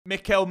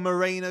Mikel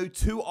Merino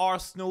to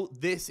Arsenal.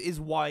 This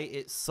is why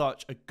it's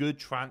such a good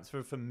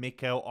transfer for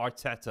Mikel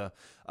Arteta.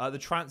 The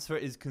transfer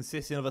is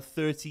consisting of a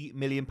 £30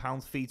 million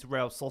fee to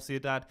Real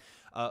Sociedad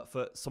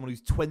for someone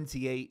who's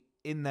 28,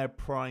 in their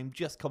prime,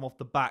 just come off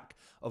the back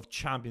of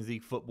Champions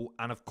League football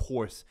and, of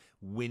course,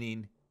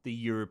 winning the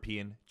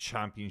European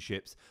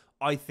Championships.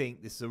 I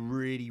think this is a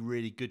really,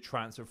 really good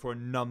transfer for a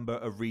number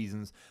of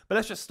reasons. But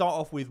let's just start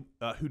off with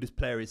who this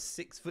player is.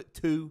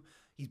 6'2".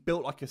 He's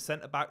built like a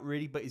centre-back,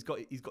 really, but he's got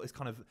this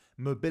kind of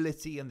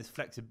mobility and this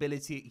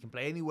flexibility. He can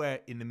play anywhere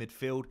in the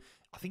midfield.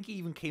 I think he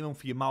even came on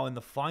for Yamal in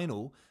the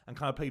final and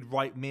kind of played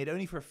right mid,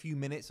 only for a few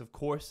minutes, of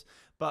course.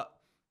 But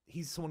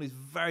he's someone who's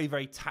very,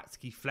 very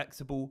tactically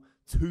flexible,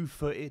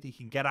 two-footed. He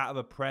can get out of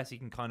a press. He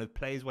can kind of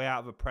play his way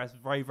out of a press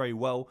very, very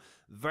well.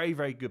 Very,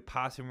 very good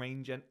passing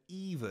range. And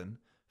even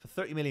for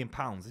 £30 million,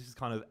 this is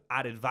kind of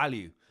added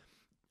value.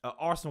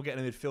 Arsenal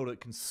getting a midfielder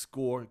that can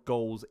score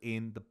goals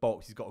in the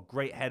box. He's got a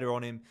great header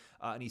on him,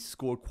 and he's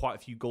scored quite a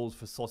few goals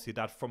for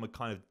Sociedad from a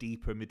kind of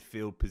deeper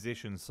midfield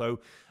position. So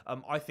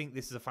I think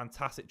this is a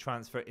fantastic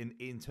transfer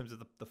in terms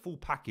of the full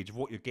package of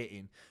what you're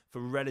getting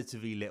for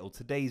relatively little.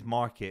 Today's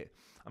market,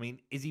 I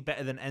mean, is he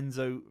better than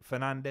Enzo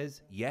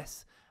Fernandez?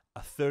 Yes.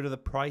 A third of the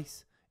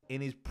price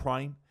in his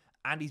prime.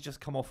 And he's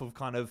just come off of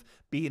kind of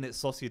being at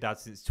Sociedad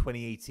since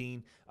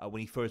 2018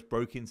 when he first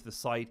broke into the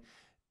side.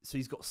 So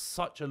he's got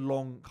such a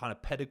long kind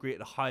of pedigree at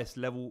the highest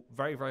level,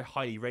 very, very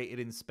highly rated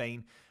in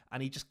Spain,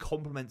 and he just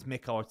complements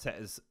Mikel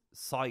Arteta's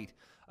side.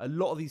 A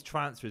lot of these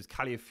transfers,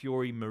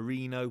 Calafiori,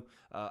 Merino,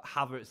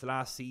 Havertz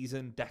last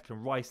season,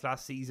 Declan Rice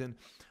last season,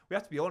 we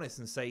have to be honest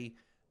and say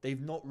they've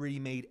not really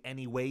made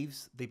any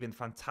waves. They've been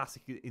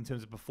fantastic in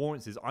terms of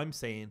performances. I'm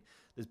saying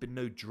there's been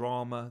no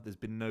drama. There's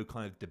been no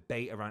kind of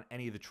debate around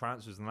any of the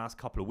transfers in the last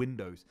couple of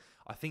windows.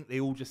 I think they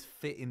all just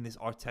fit in this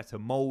Arteta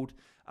mould.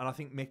 And I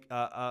think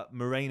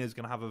Moreno is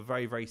going to have a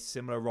very, very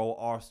similar role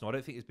at Arsenal. I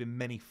don't think there's been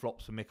many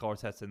flops for Mikel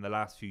Arteta in the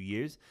last few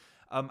years.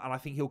 And I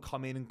think he'll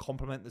come in and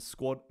complement the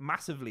squad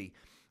massively.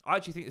 I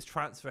actually think this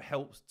transfer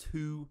helps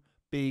two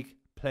big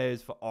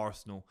players for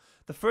Arsenal.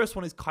 The first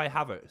one is Kai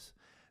Havertz.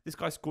 This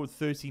guy scored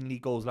 13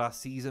 league goals last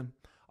season.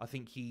 I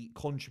think he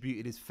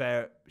contributed his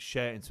fair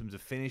share in terms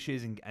of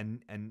finishes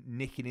and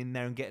nicking in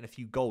there and getting a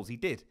few goals. He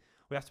did.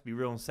 We have to be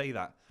real and say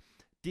that.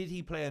 Did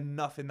he play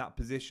enough in that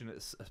position,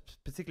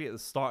 particularly at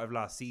the start of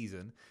last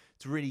season,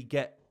 to really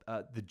get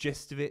the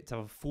gist of it, to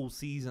have a full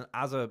season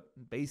as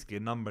basically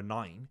a number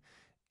 9?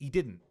 He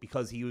didn't,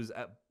 because he was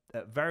at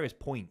various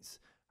points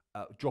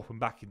dropping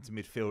back into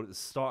midfield. At the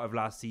start of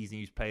last season,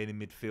 he was playing in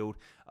midfield.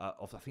 I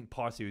think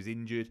Partey was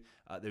injured.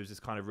 There was this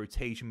kind of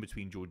rotation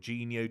between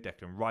Jorginho,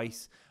 Declan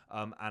Rice,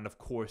 and of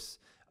course,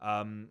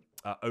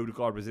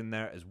 Odegaard was in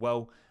there as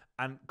well.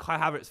 And Kai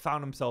Havertz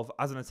found himself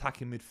as an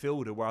attacking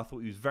midfielder where I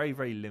thought he was very,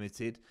 very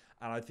limited.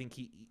 And I think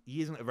he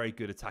isn't a very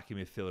good attacking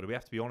midfielder. We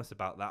have to be honest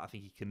about that. I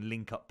think he can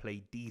link up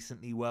play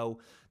decently well,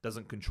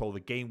 doesn't control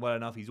the game well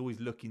enough. He's always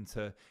looking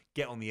to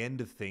get on the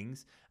end of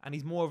things. And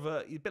he's more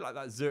of he's a bit like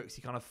that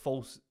Xerxes kind of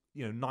false,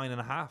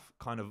 9.5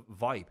 kind of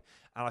vibe.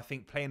 And I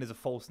think playing as a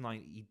false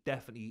 9, he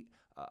definitely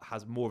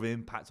has more of an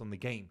impact on the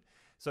game.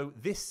 So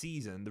this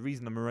season, the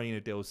reason the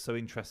Merino deal is so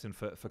interesting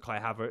for Kai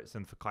Havertz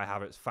and for Kai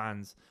Havertz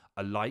fans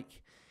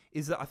alike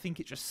is that I think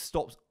it just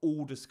stops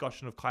all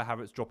discussion of Kai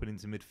Havertz dropping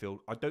into midfield.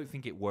 I don't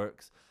think it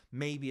works.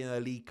 Maybe in a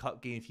League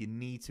Cup game, if you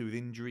need to with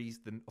injuries,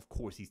 then of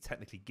course he's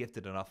technically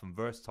gifted enough and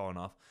versatile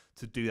enough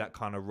to do that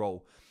kind of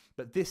role.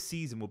 But this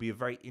season will be a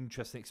very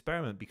interesting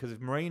experiment, because if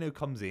Moreno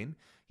comes in,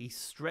 he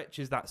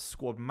stretches that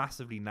squad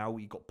massively now.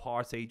 You've got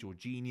Partey,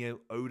 Jorginho,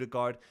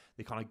 Odegaard.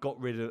 They kind of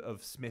got rid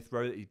of Smith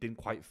Rowe that he didn't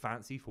quite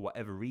fancy for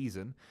whatever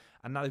reason.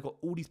 And now they've got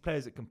all these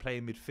players that can play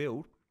in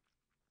midfield.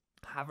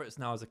 Havertz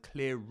now has a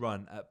clear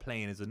run at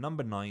playing as a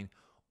number 9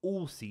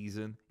 all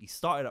season. He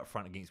started up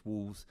front against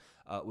Wolves,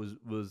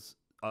 was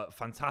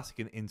fantastic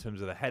in terms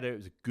of the header. It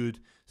was a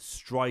good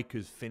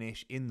striker's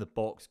finish in the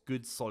box,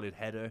 good solid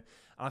header. And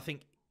I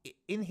think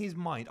in his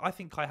mind, I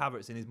think Kai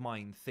Havertz in his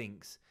mind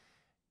thinks,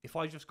 if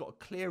I just got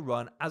a clear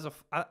run as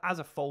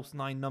a false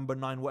 9, number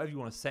 9, whatever you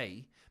want to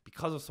say,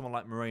 because of someone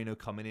like Moreno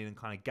coming in and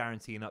kind of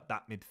guaranteeing up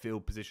that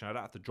midfield position, I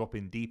don't have to drop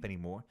in deep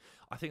anymore.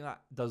 I think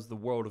that does the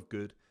world of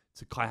good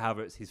to Kai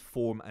Havertz, his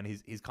form and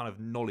his kind of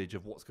knowledge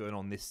of what's going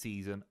on this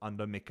season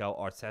under Mikel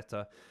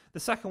Arteta. The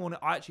second one,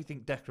 I actually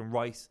think Declan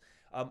Rice.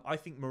 I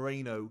think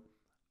Moreno,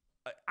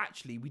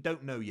 actually, we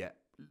don't know yet.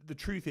 The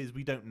truth is,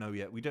 we don't know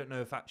yet. We don't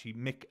know if actually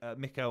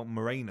Mikel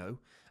Moreno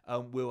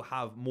will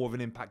have more of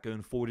an impact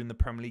going forward in the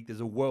Premier League. There's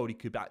a world he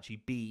could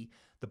actually be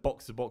the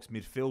box-to-box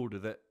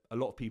midfielder that a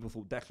lot of people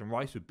thought Declan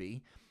Rice would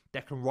be.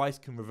 Declan Rice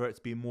can revert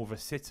to being more of a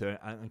sitter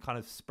and kind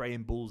of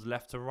spraying balls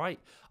left to right.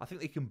 I think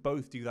they can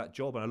both do that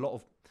job. And a lot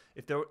of,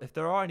 if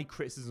there are any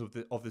criticisms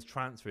of this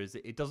transfer, is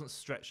that it doesn't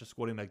stretch the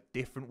squad in a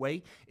different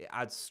way. It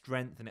adds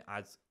strength and it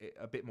adds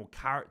a bit more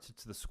character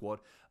to the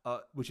squad,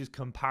 which is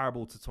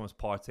comparable to Thomas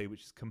Partey,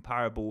 which is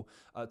comparable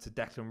to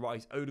Declan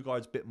Rice.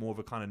 Odegaard's a bit more of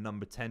a kind of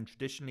number 10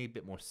 traditionally, a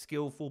bit more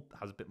skillful,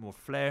 has a bit more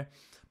flair.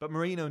 But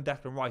Merino and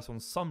Declan Rice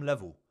on some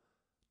level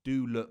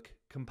do look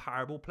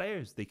comparable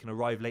players. They can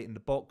arrive late in the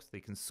box, they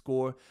can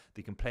score,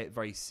 they can play it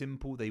very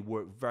simple, they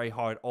work very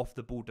hard off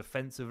the ball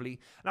defensively.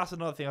 And that's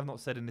another thing I've not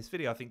said in this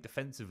video. I think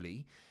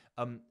defensively,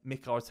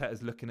 Mikel Arteta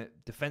is looking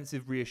at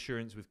defensive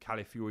reassurance with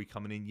Calafiori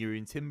coming in.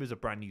 Jurriën Timber's a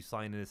brand new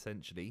signing,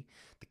 essentially.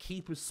 The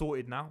keeper's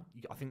sorted now.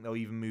 I think they'll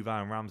even move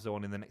Aaron Ramsey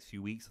on in the next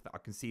few weeks. I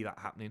can see that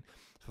happening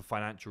for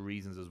financial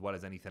reasons as well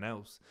as anything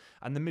else.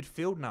 And the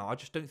midfield now, I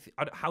just don't think...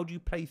 How do you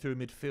play through a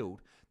midfield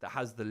that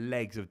has the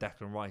legs of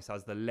Declan Rice,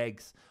 has the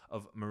legs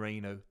of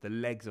Merino, the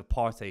legs of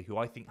Partey, who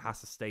I think has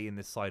to stay in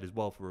this side as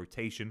well for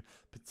rotation,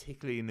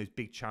 particularly in those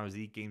big Champions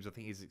League games? I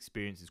think his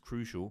experience is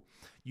crucial.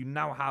 You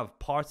now have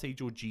Partey,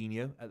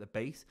 Jorginho at the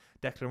base,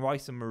 Declan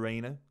Rice and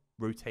Merino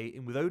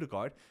rotating with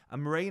Odegaard,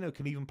 and Merino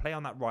can even play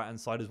on that right hand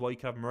side as well. You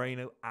can have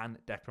Merino and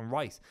Declan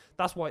Rice.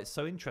 That's why it's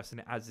so interesting.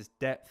 It adds this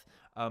depth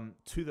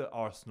to the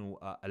Arsenal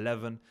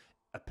 11,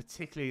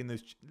 particularly in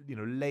those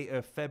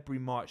later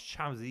February, March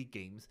Champions League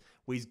games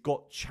where he's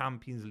got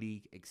Champions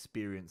League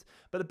experience.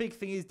 But the big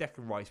thing is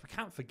Declan Rice. We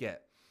can't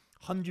forget,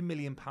 £100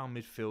 million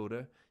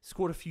midfielder,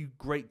 scored a few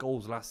great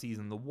goals last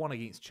season. The one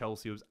against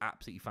Chelsea was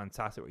absolutely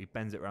fantastic, where he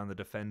bends it around the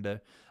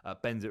defender,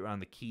 bends it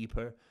around the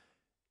keeper.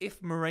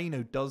 If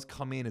Merino does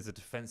come in as a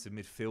defensive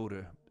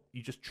midfielder,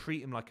 you just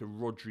treat him like a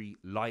Rodri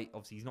light.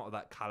 Obviously, he's not of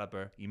that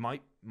caliber. He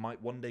might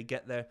one day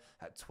get there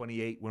at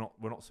 28.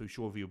 We're not so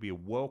sure if he'll be a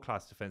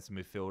world-class defensive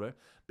midfielder,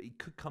 but he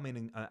could come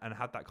in and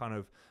have that kind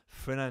of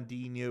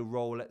Fernandinho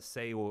role, let's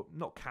say, or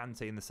not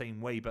Kante in the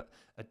same way, but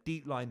a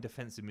deep-line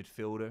defensive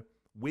midfielder,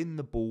 win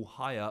the ball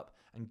high up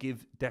and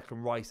give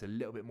Declan Rice a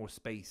little bit more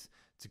space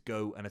to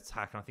go and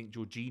attack. And I think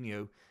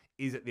Jorginho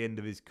is at the end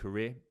of his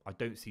career. I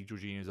don't see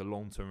Jorginho as a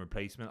long-term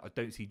replacement. I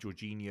don't see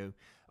Jorginho,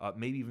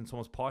 maybe even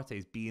Thomas Partey,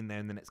 as being there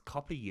in the next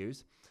couple of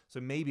years. So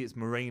maybe it's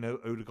Merino,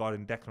 Odegaard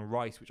and Declan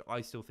Rice, which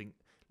I still think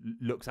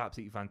looks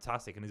absolutely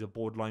fantastic and is a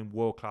borderline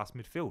world-class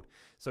midfield.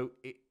 So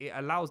it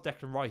allows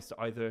Declan Rice to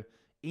either,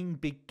 in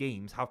big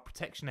games, have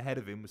protection ahead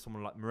of him with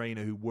someone like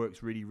Merino who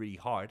works really, really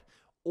hard,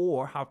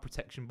 or have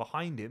protection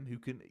behind him who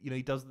can,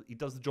 he does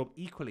the job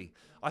equally.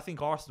 I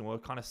think Arsenal are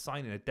kind of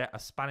signing a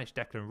Spanish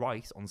Declan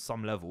Rice on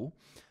some level,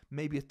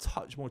 maybe a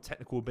touch more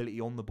technical ability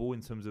on the ball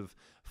in terms of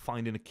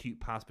finding a cute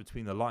pass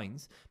between the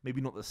lines, maybe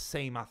not the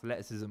same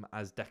athleticism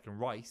as Declan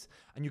Rice,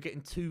 and you're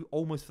getting two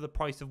almost for the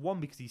price of one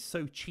because he's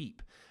so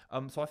cheap.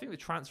 So I think the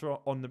transfer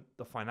on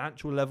the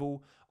financial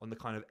level, on the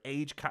kind of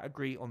age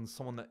category, on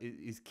someone that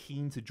is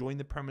keen to join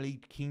the Premier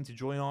League, keen to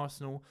join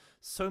Arsenal.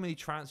 So many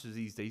transfers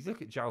these days.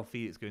 Look at João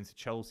Felix going to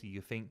Chelsea.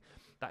 You think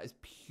that is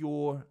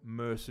pure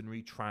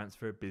mercenary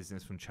transfer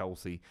business from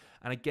Chelsea.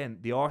 And again,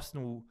 the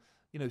Arsenal,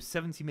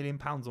 £70 million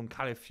on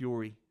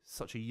Calafiori,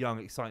 such a young,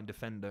 exciting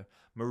defender.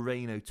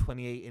 Merino,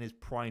 28 in his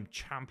prime,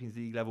 Champions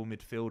League level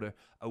midfielder,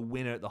 a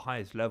winner at the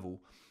highest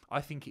level. I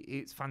think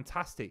it's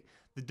fantastic.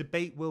 The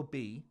debate will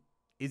be,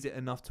 is it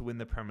enough to win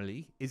the Premier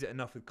League? Is it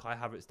enough with Kai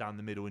Havertz down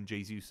the middle and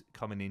Jesus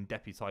coming in,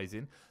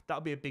 deputising? That'll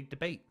be a big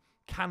debate.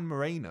 Can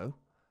Merino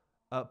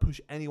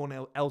push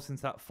anyone else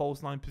into that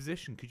false nine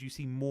position? Could you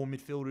see more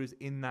midfielders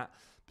in that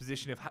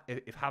position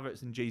if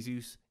Havertz and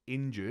Jesus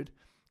injured?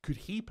 Could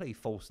he play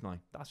false nine?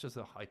 That's just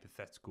a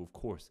hypothetical, of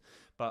course.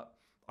 But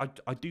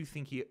I do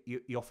think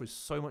he offers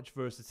so much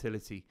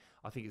versatility.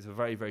 I think it's a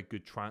very, very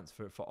good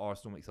transfer for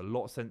Arsenal. Makes a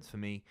lot of sense for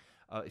me.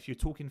 If you're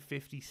talking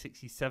 50,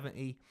 60,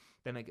 70,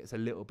 then it gets a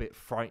little bit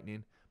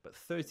frightening. But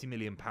 £30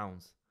 million,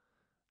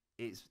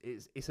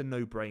 it's a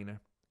no-brainer.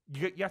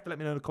 You have to let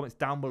me know in the comments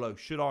down below.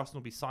 Should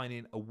Arsenal be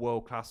signing a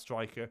world-class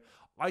striker?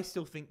 I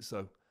still think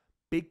so.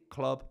 Big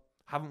club.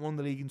 Haven't won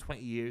the league in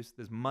 20 years.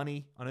 There's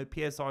money. I know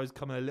PSR is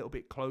coming a little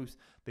bit close.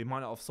 They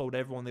might not have sold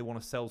everyone they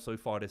want to sell so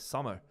far this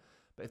summer.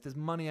 But if there's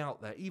money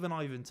out there, even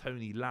Ivan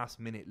Toney, last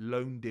minute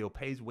loan deal,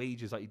 pays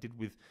wages like he did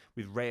with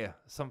Raya,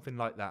 something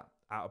like that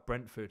out of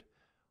Brentford,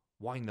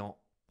 why not?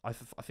 I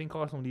think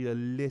Arsenal need a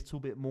little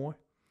bit more.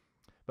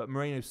 But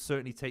Merino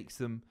certainly takes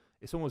them.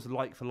 It's almost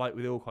like for like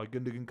with Ilkay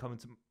Gundogan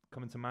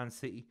coming to Man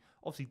City.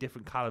 Obviously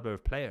different caliber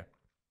of player.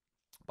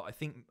 But I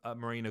think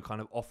Merino kind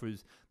of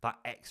offers that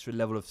extra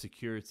level of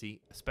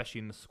security, especially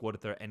in the squad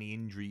if there are any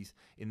injuries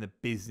in the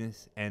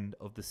business end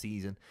of the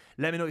season.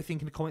 Let me know what you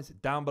think in the comments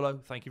down below.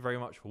 Thank you very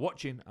much for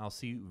watching. I'll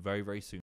see you very, very soon.